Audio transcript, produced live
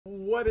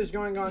What is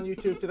going on,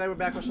 YouTube? Today we're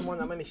back with some more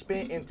NMS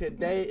Spin, and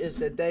today is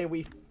the day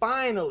we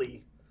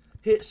finally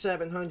hit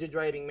 700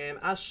 rating, man.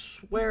 I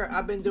swear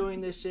I've been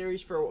doing this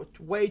series for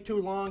way too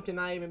long to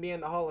not even be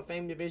in the Hall of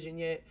Fame division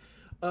yet.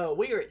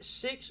 We are at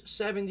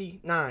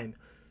 679,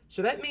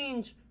 so that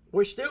means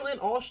we're still in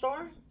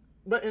All-Star,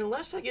 but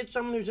unless I get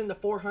someone who's in the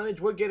 400s,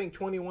 we're getting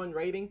 21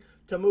 rating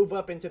to move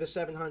up into the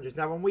 700s.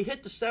 Now, when we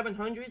hit the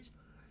 700s,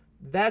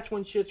 that's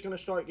when shit's going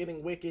to start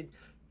getting wicked.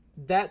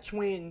 That's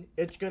when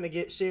it's going to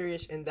get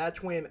serious, and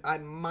that's when I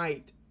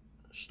might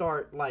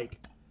start,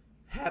 like,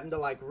 having to,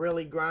 like,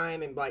 really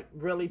grind and, like,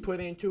 really put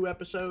in 2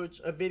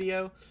 episodes of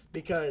video,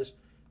 because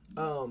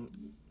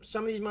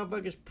some of these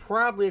motherfuckers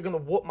probably are going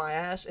to whoop my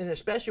ass, and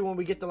especially when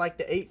we get to, like,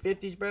 the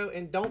 850s, bro.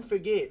 And don't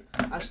forget,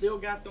 I still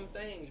got them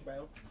things,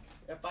 bro.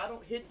 If I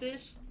don't hit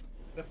this,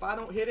 if I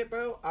don't hit it,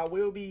 bro, I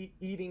will be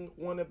eating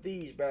one of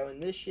these, bro.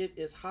 And this shit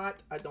is hot.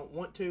 I don't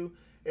want to.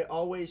 It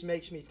always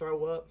makes me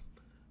throw up.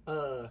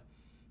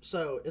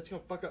 So it's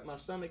gonna fuck up my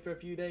stomach for a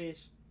few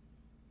days.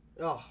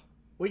 Oh,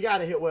 we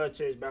gotta hit World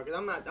Series, bro. Cause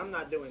I'm not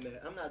doing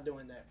that. I'm not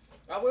doing that.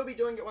 I will be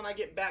doing it when I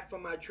get back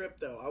from my trip,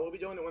 though. I will be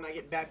doing it when I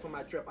get back from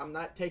my trip. I'm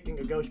not taking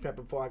a ghost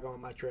pepper before I go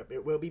on my trip.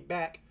 It will be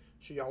back,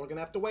 so y'all are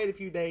gonna have to wait a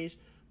few days,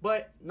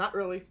 but not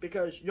really,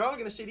 because y'all are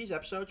gonna see these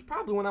episodes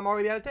probably when I'm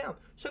already out of town.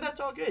 So that's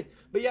all good.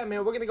 But yeah,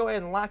 man, we're gonna go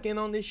ahead and lock in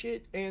on this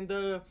shit,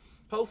 and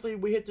hopefully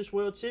we hit this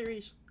World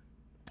Series,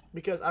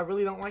 because I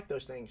really don't like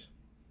those things.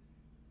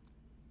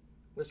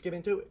 Let's get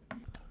into it.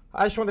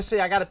 I just want to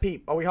say, I got a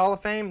peep. Are we Hall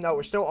of Fame? No,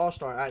 we're still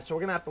All-Star. All right, so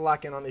we're going to have to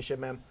lock in on this shit,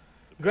 man.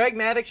 Greg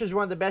Maddux is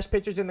one of the best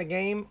pitchers in the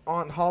game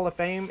on Hall of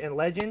Fame and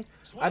Legend.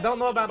 I don't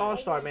know about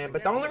All-Star, man,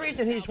 but the only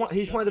reason he's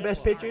one of the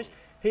best pitchers,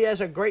 he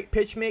has a great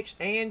pitch mix,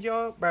 and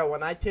y'all, bro,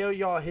 when I tell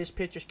y'all his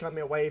pitches come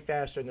in way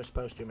faster than they're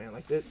supposed to,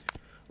 man.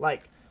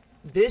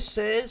 This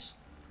says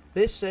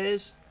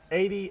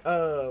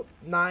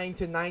 89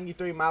 to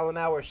 93 mile an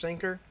hour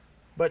sinker.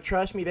 But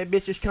trust me, that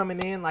bitch is coming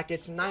in like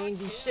it's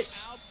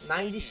 96,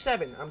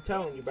 97. I'm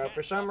telling you, bro.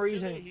 For some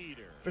reason,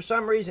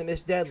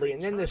 it's deadly.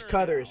 And then this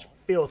cutter is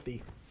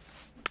filthy.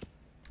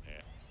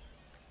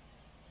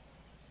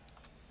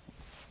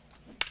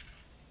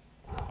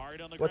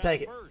 We'll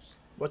take it.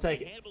 We'll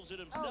take it.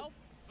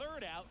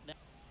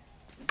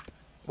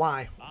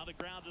 Why?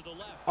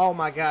 Oh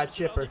my God,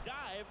 Chipper.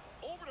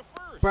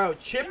 Bro,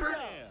 Chipper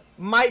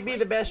might be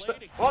the best.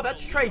 Oh,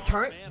 that's Trey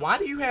Turner. Why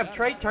do you have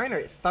Trey Turner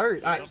at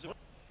third?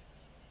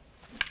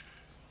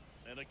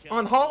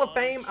 On Hall of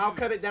Fame, I'll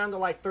cut it down to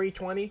like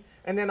 320.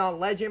 And then on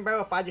Legend,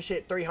 bro, if I just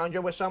hit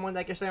 300 with someone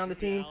that can stay on the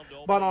team.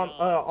 But on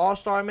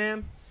All-Star,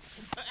 man,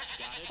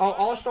 on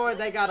All-Star,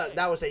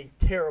 that was a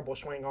terrible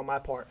swing on my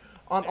part.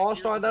 On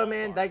All-Star, though,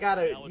 man,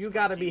 you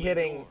gotta be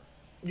hitting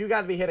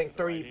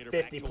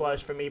 350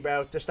 plus for me,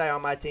 bro, to stay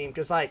on my team.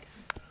 Because, like,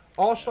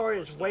 All-Star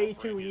is way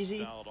too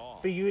easy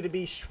for you to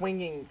be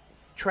swinging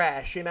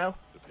trash, you know?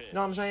 You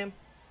know what I'm saying?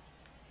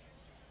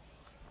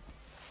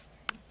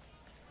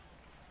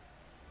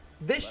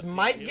 This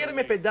might get him.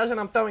 If it doesn't,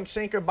 I'm throwing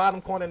sinker,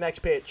 bottom corner,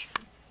 next pitch.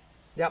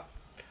 Yep.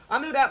 I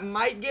knew that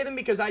might get him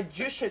because I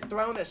just had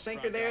thrown a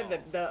sinker there,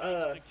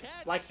 the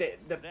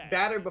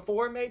batter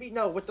before, maybe?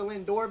 No, with the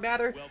Lindor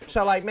batter.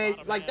 So, like, man,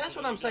 like, that's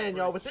what I'm saying,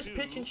 y'all. With this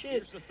pitch and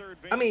shit,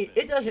 I mean,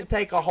 it doesn't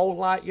take a whole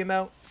lot, you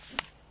know?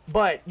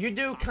 But you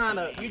do kind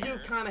of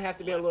have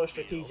to be a little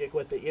strategic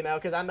with it, you know?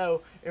 Because I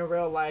know in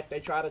real life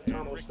they try to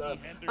tunnel stuff.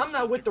 I'm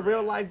not with the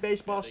real life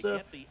baseball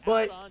stuff,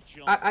 but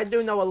I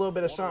do know a little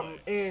bit of something,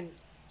 and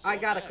I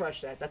gotta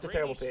crush that. That's a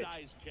terrible pitch.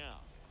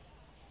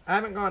 I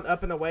haven't gone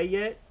up and away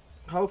yet.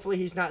 Hopefully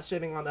he's not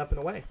sitting on up and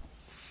away.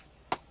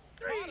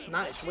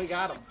 Nice, we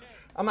got him.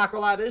 I'm not gonna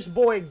lie, this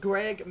boy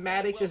Greg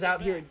Maddux is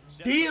out here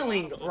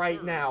dealing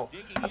right now.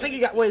 I think he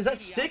got, what is that,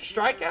 6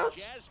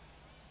 strikeouts?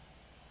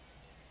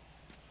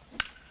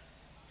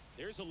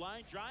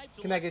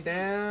 Can I get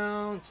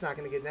down? It's not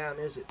gonna get down,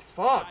 is it?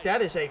 Fuck,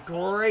 that is a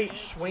great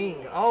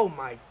swing. Oh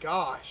my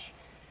gosh.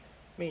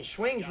 I mean,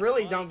 swings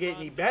really don't get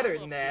any better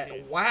than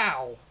that.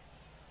 Wow.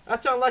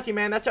 That's unlucky,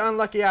 man. That's an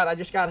unlucky out. I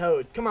just got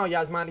hoed. Come on,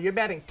 Yasmani. You're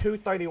batting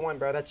 231,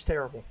 bro. That's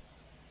terrible.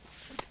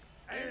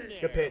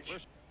 Good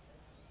pitch.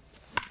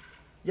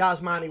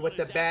 Yasmani with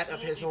the bat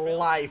of his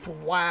life.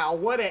 Wow.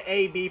 What an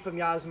AB from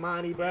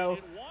Yasmani, bro.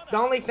 The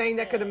only thing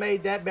that could have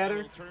made that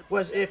better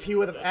was if he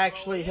would have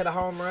actually hit a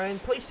home run.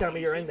 Please tell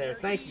me you're in there.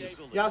 Thank you.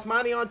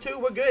 Yasmani on 2.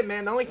 We're good,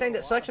 man. The only thing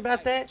that sucks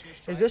about that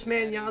is this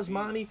man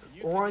Yasmani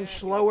runs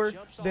slower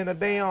than a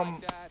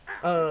damn,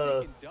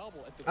 I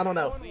don't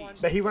know.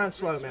 But he runs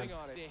slow, man.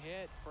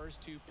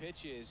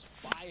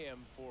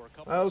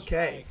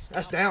 Okay.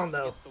 That's down,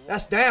 though.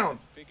 That's down.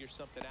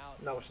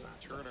 No, it's not.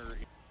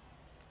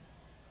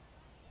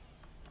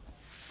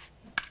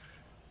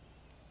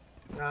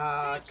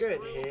 Ah, good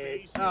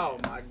hit. Oh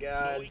my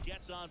God.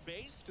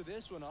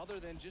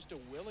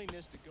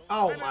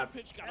 Oh my,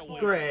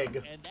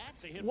 Greg.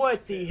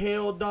 What the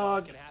hell,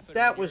 dog?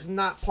 That was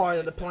not part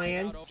of the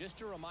plan. Just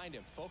to remind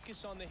him,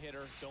 focus on the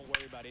hitter. Don't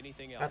worry about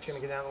anything else. That's gonna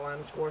get down the line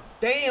and score.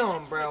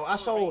 Damn, bro. I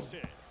sold.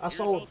 I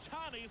sold.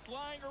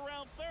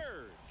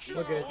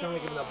 We're good. Only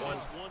giving up one.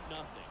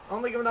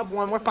 Only giving up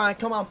one. We're fine.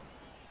 Come on.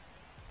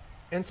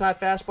 Inside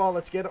fastball.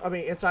 Let's get him. I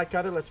mean, inside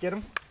cutter. Let's get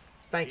him.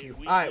 Thank you.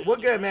 All right, we're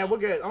good, man. We're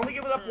good. Only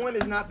giving up one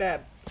is not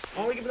bad.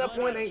 Only giving up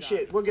one ain't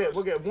shit. We're good.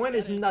 We're good. One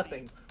is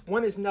nothing.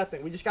 One is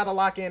nothing. We just got to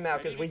lock in now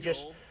because we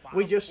just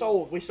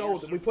sold. We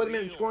sold. We put him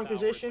in scoring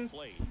position,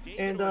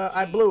 and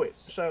I blew it.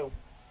 So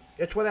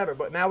it's whatever.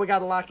 But now we got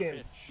to lock in.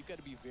 You got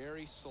to be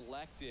very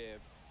selective.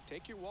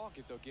 Take your walk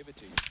if they'll give it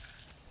to you.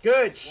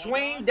 Good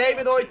swing,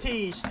 David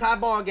Ortiz. Tie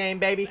ball game,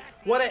 baby.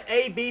 What an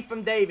AB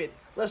from David.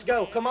 Let's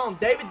go. Come on.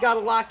 David got to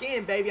lock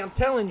in, baby. I'm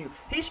telling you.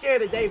 He's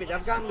scared of David.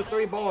 I've gotten the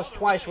 3 balls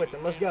twice with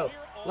him. Let's go.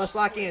 Let's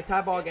lock in.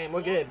 Tie ball game.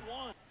 We're good.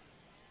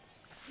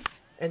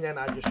 And then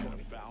I just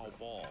won.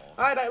 All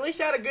right. At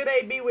least I had a good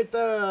AB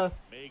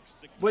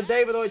with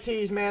David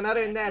Ortiz, man.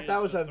 Other than that,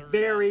 that was a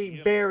very,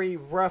 very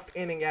rough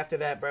inning after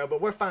that, bro. But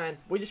we're fine.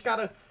 We just got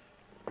to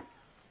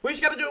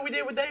do what we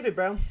did with David,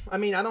 bro. I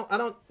mean, I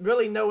don't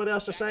really know what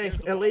else to say.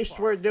 At least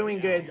we're doing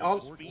good.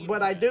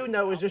 What I do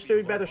know is this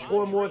dude better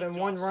score more than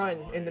 1 run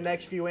in the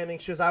next few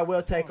innings, because I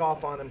will take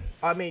off on him.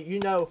 I mean, you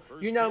know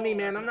me,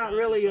 man. I'm not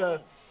really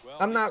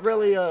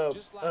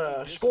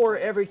a score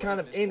every kind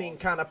of inning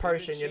kind of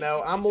person, you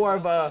know. I'm more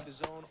of a,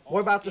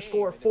 we're about to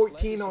score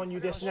 14 on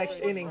you this next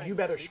inning. You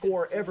better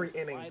score every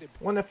inning.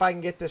 Wonder if I can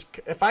get this.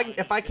 If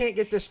I can't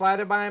get this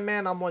slider by him,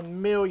 man, I'm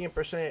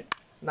 1,000,000%.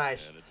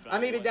 Nice. I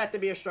needed that to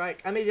be a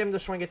strike. I needed him to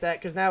swing at that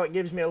because now it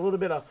gives me a little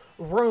bit of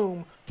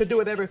room to do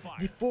whatever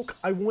the fuck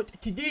I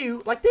want to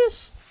do. Like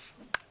this.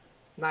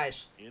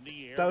 Nice.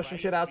 Throw some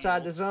shit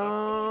outside the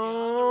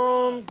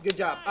zone. Good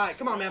job. All right,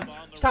 come on, man.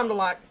 It's time to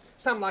lock.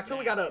 It's time to lock. Who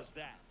we got up?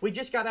 We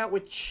just got out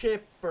with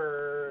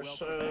Chipper.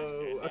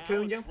 So,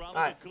 Acuna. All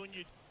right.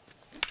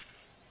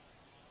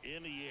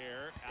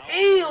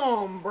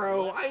 Damn,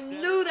 bro. I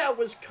knew that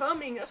was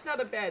coming. That's not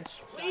a bad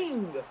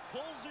swing.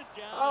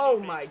 Oh,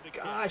 my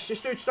gosh.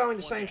 This dude's throwing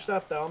the same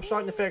stuff, though. I'm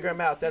starting to figure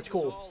him out. That's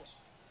cool.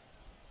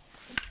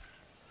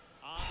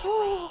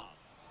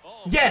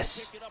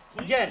 Yes.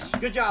 Yes.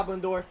 Good job,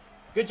 Lindor.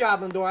 Good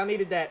job, Lindor. I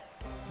needed that.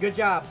 Good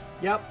job.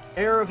 Yep.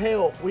 Air of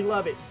hell. We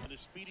love it.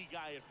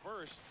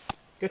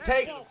 Good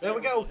take. There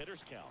we go.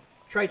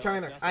 Trey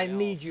Turner, I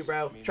need you,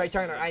 bro. Trey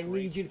Turner, I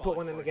need you to put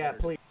one in the gap,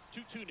 please.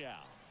 2-2 now.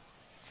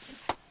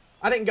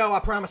 I didn't go. I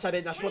promise I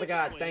didn't. I swear to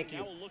God. Thank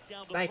you.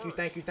 Thank you,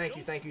 thank you, thank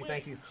you, thank you,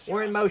 thank you.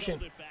 We're in motion.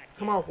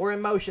 Come on. We're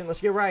in motion. Let's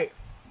get right.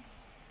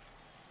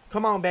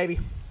 Come on, baby.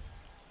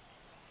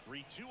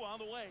 3-2 on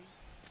the way.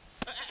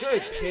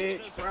 Good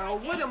pitch, bro.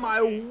 What am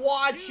I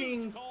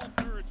watching?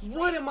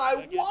 What am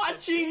I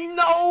watching?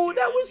 No,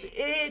 that was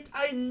it.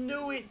 I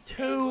knew it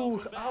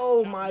too.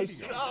 Oh my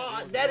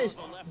God.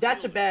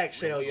 That's a bag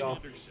sale, y'all.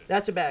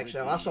 That's a bag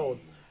sale. I sold.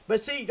 But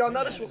see, y'all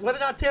notice, what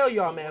did I tell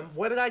y'all, man?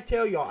 What did I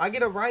tell y'all? I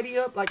get a righty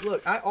up. Like,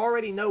 look, I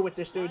already know what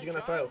this dude's going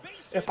to throw.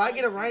 If I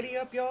get a righty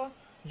up, y'all,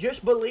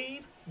 just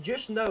believe,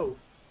 just know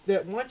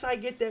that once I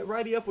get that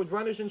righty up with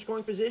runners in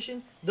scoring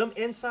position, them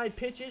inside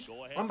pitches,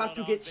 I'm about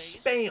to get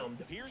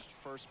spammed. Here's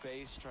first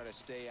base, try to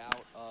stay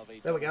out of a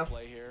there we go.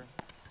 Play here.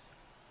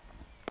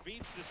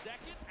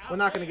 We're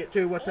not going to get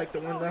 2. We'll take the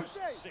 1 there.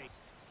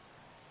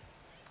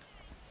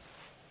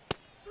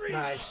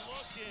 Nice.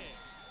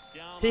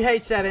 He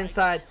hates that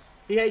inside.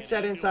 He hates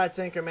that inside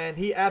sinker, man.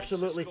 He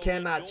absolutely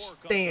cannot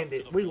stand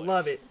it. We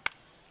love it.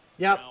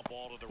 Yep.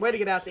 Way to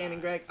get out the inning,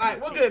 Greg. All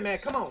right, we're good, man.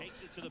 Come on.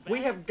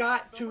 We have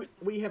got to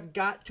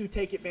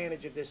take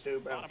advantage of this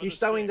dude, bro. He's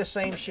throwing the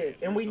same shit,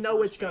 and we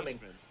know it's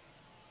coming.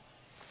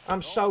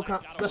 I'm so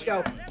let's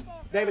go.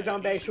 David's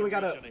on base. Who we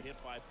got up?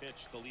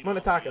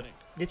 Monotaka.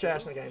 Get your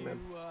ass in the game, man.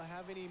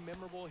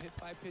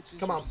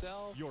 Come on.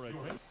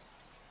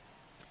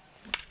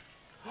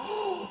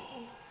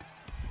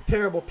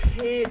 Terrible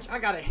pitch. I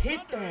gotta hit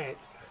that.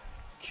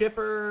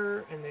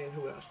 Chipper, and then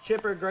who else?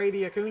 Chipper,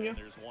 Grady, Acuna.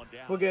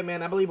 We're good,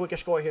 man. I believe we can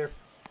score here.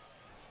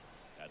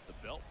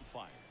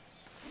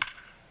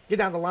 Get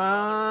down the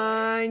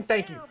line.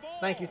 Thank you.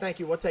 Thank you. Thank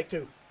you. We'll take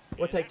 2.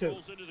 We'll take 2.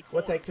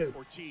 We'll take 2.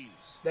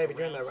 David,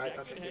 you're in there, right?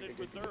 Okay,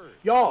 good.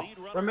 Y'all,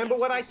 remember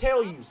what I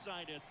tell you.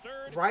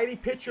 Righty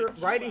pitcher,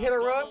 righty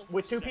hitter up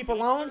with 2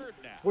 people on.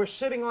 We're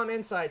sitting on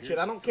inside shit.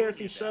 I don't care if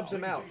he subs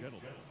him out.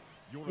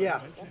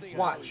 Yeah,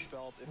 watch.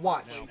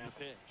 Watch.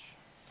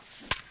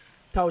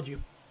 Told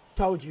you.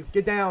 Told you.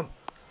 Get down.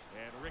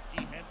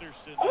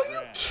 Are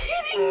you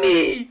kidding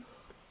me?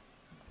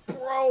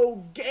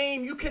 Bro,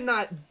 game, you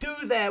cannot do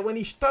that when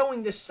he's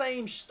throwing the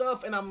same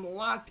stuff and I'm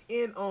locked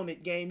in on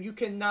it, game. You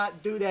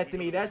cannot do that to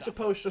me. That's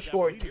supposed to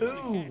score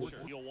 2.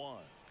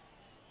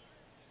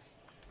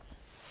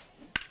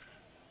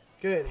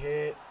 Good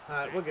hit. All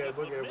right, we're good.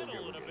 We're good. We're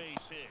good. We're good.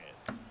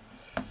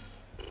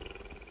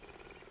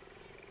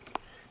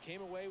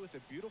 Came away with a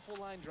beautiful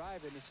line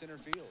drive into center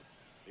field.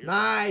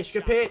 Nice.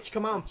 Good pitch.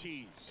 Come on.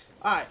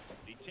 All right.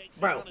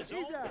 Bro,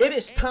 it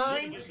is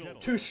time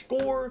to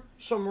score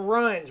some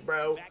runs,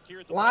 bro.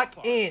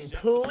 Lock in,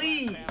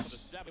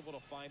 please.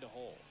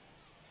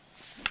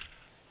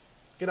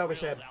 Get over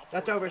his head.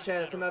 That's over his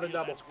head. That's another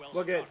double.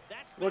 We're good.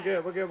 We're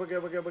good. We're good. We're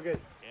good. We're good. We're good.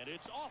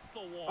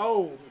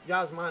 Oh,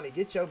 Yasmani,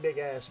 get your big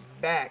ass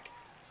back.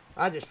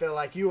 I just feel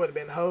like you would have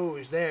been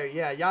hosed there.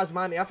 Yeah,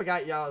 Yasmani. I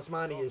forgot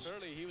Yasmani is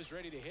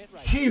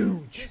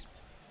huge.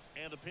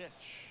 And a pitch.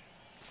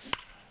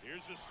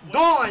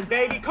 Gone,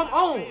 baby. Come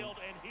on.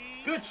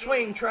 Good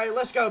swing, Trey.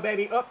 Let's go,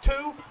 baby. Up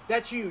 2.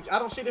 That's huge. I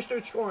don't see this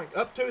dude scoring.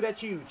 Up 2.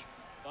 That's huge.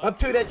 Up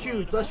 2. That's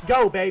huge. Let's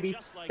go, baby.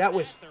 That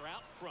was.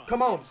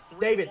 Come on,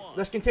 David.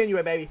 Let's continue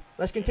it, baby.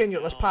 Let's continue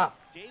it. Let's pop.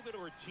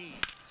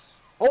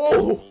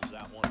 Oh.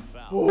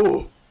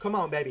 Oh. Come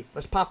on, baby.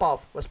 Let's pop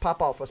off. Let's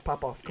pop off. Let's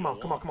pop off. Come on.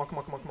 Come on. Come on. Come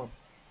on. Come on. Come on.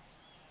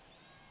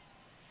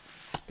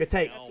 Good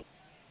take.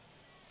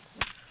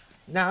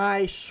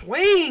 Nice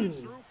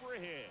swing.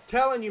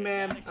 Telling you,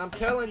 man. I'm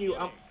telling you.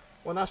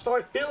 When I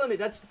start feeling it,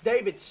 that's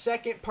David's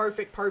second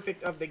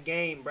perfect of the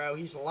game, bro.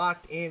 He's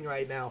locked in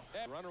right now.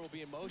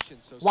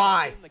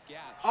 Why?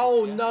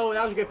 Oh, no.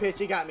 That was a good pitch.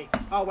 He got me.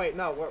 Oh, wait.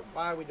 No.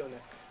 Why are we doing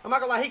that? I'm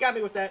not going to lie. He got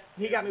me with that.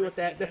 He got me with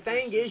that. The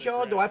thing is,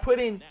 y'all, do I put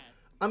in...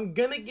 I'm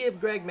going to give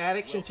Greg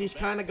Maddux, since he's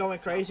kind of going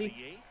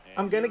crazy,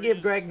 I'm going to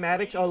give Greg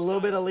Maddux a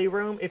little bit of lee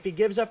room. If he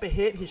gives up a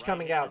hit, he's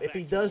coming out. If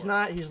he does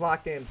not, he's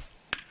locked in.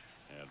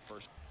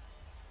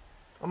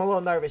 I'm a little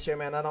nervous here,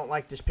 man. I don't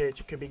like this pitch.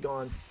 It could be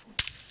gone.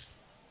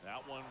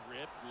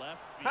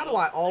 How do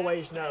I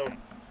always know?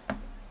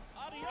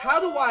 How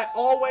do I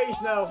always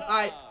know? All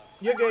right,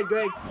 you're good,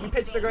 Greg. You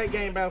pitched a great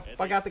game, bro.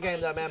 I got the game,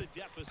 though, man.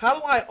 How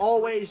do I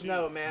always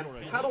know, man?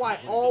 How do I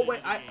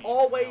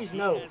always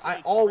know.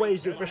 I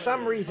always do. For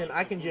some reason,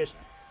 I can just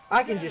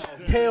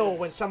tell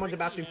when someone's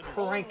about to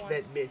crank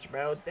that bitch,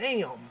 bro.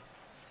 Damn. All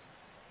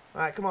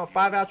right, come on.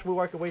 5 outs. We're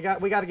working. We got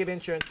to get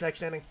insurance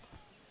next inning.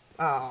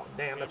 Oh,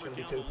 damn. That's going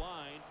to be 2.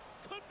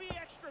 Could be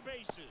extra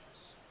bases.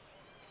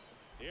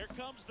 Here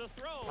comes the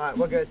throw. All right,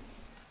 we're good.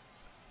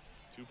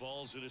 2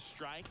 balls and a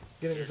strike.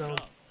 Get in the zone.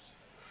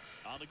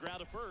 On the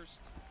ground at first.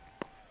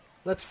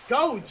 Let's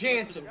go,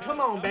 Jansen. Come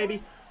on,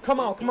 baby. Come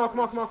on, come on, come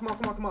on, come on, come on,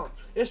 come on, come on.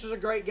 This is a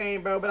great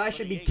game, bro, but I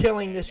should be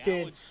killing this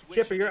kid.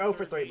 Chipper, you're 0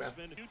 for 3, bro.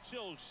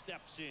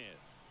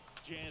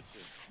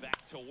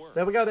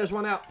 There we go. There's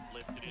 1 out.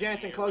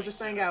 Jansen, close this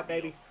thing out,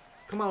 baby.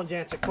 Come on,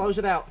 Jansen. Close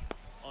it out.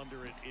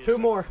 2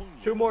 more.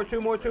 2 more, 2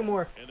 more, 2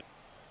 more.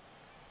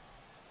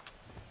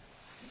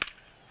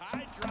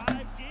 High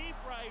drive, deep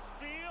right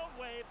field.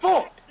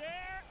 Full.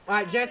 All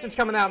right, Jansen's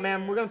coming out,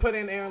 man. We're going to put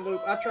in Aaron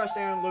Loop. I trust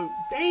Aaron Loop.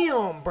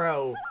 Damn,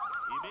 bro.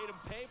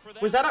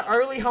 Was that an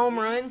early home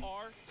run?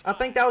 I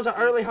think that was an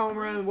early home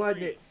run,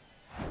 wasn't it?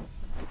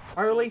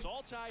 Early?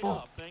 Fuck.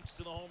 All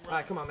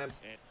right, come on, man.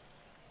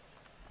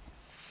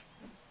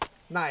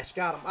 Nice,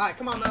 got him. All right,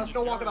 come on, man. Let's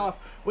go walk it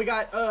off. We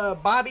got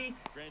Bobby,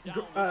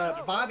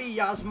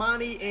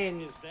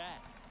 Yasmani,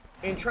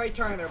 and Trey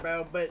Turner,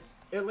 bro. But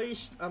at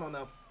least, I don't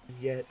know.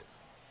 Yet.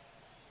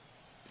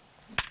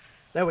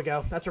 There we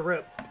go. That's a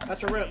rip.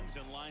 That's a rip.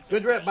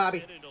 Good rip,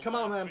 Bobby. Come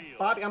on, man.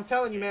 Bobby, I'm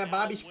telling you, man.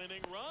 Bobby's...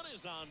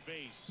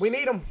 We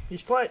need him.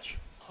 He's clutch.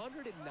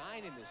 109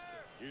 in this game.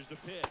 Here's the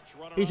pitch.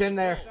 He's in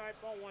there.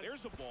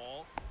 There's the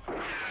ball.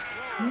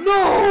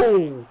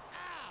 No!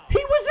 He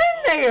was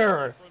in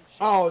there!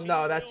 Oh,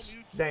 no. That's...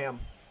 Damn.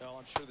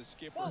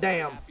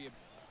 Damn.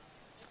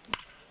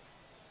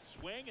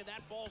 Swing and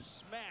that ball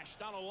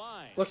smashed on a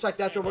line. Looks like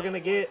that's what we're going to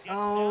get.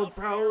 Oh,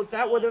 bro.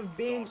 That would have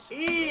been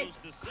it.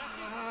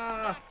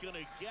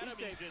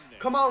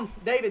 Come on,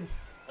 David.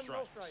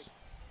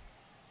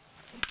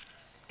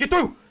 Get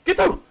through. Get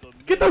through.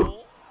 Get through.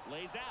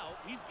 Lays out.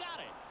 He's got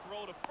it.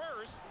 Throw to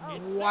first.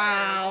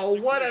 Wow.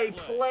 What a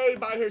play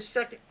by his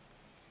second.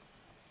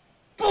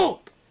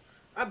 Fuck.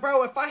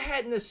 Bro, if I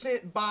hadn't have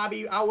sent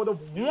Bobby, I would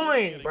have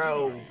won,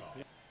 bro.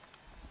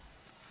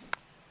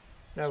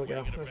 There we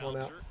go. There's 1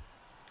 out.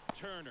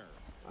 Turner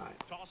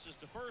right. tosses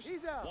to first,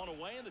 1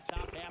 away in the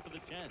top half of the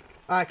 10th.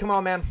 All right, come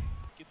on, man.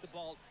 Get the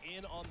ball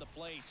in on the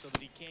plate so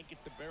that he can't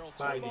get the barrel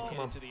to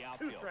into the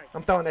outfield.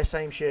 I'm throwing that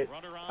same shit.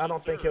 I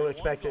don't think he'll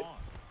expect it.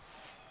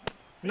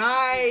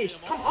 Nice.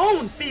 Come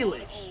on,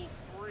 Felix.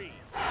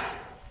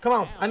 Come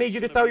on. I need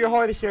you to throw your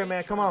hardest here,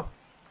 man. Come on.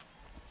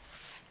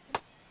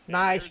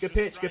 Nice. Good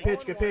pitch. Good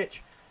pitch. Good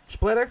pitch.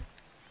 Splitter.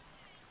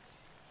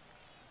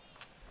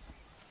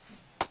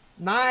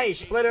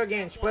 Nice. Splitter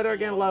again. Splitter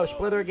again low.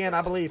 Splitter again,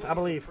 I believe. I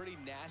believe. Pretty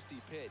nasty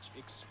pitch.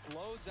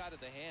 Explodes out of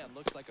the hand.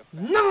 Looks like a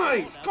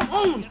nice. Come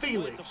on,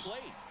 Felix.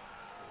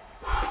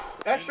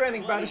 Extra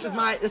inning, bro. This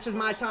is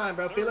my time,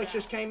 bro. Felix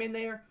just came in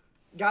there.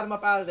 Got him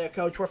up out of there,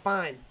 coach. We're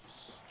fine.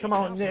 Come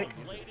on, Nick.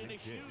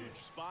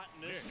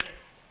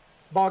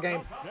 Ball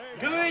game.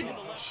 Good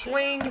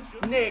swing,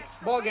 Nick.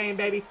 Ball game,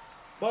 baby.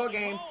 Ball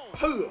game.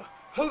 Hooah.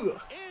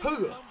 Hooah.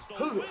 Hooah.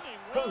 Hooah.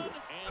 Hooah.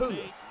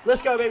 Hooah.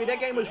 Let's go, baby.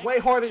 That game was way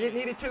harder than it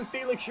needed to.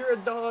 Felix, you're a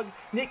dog.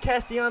 Nick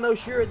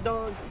Castellanos, you're a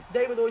dog.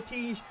 David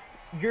Ortiz,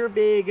 you're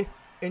big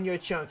and you're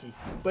chunky.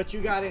 But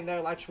you got in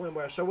there like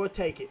swimwear, so we'll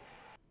take it.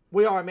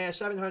 We are, man.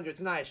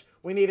 700's nice.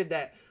 We needed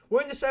that.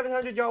 We're in the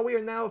 700, y'all. We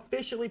are now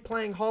officially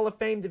playing Hall of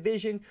Fame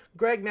division.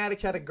 Greg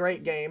Maddox had a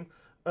great game.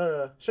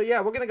 So yeah,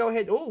 we're going to go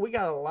ahead. Oh, we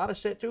got a lot of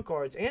set 2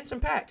 cards and some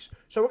packs.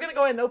 So we're going to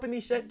go ahead and open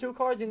these set 2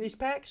 cards in these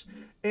packs.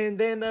 And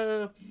then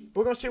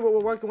we're going to see what we're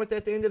working with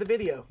at the end of the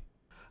video.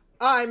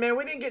 Alright, man,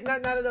 we didn't get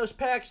nothing out of those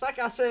packs. Like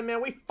I said,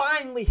 man, we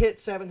finally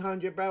hit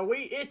 700, bro.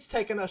 It's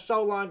taken us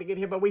so long to get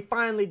here, but we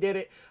finally did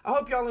it. I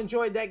hope y'all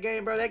enjoyed that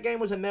game, bro. That game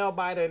was a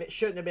nail-biter, and it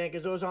shouldn't have been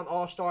because it was on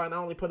All-Star, and I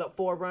only put up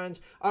 4 runs.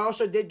 I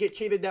also did get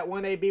cheated that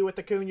 1 AB with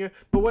Acuna,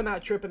 but we're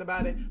not tripping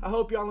about it. I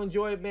hope y'all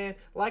enjoyed, man.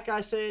 Like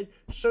I said,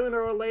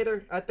 sooner or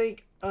later, I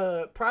think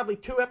probably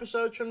 2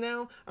 episodes from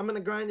now, I'm going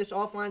to grind this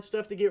offline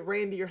stuff to get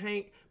Randy or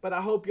Hank, but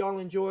I hope y'all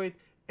enjoyed.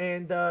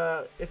 And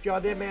if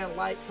y'all did, man,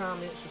 like,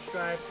 comment,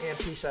 subscribe, and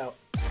peace out.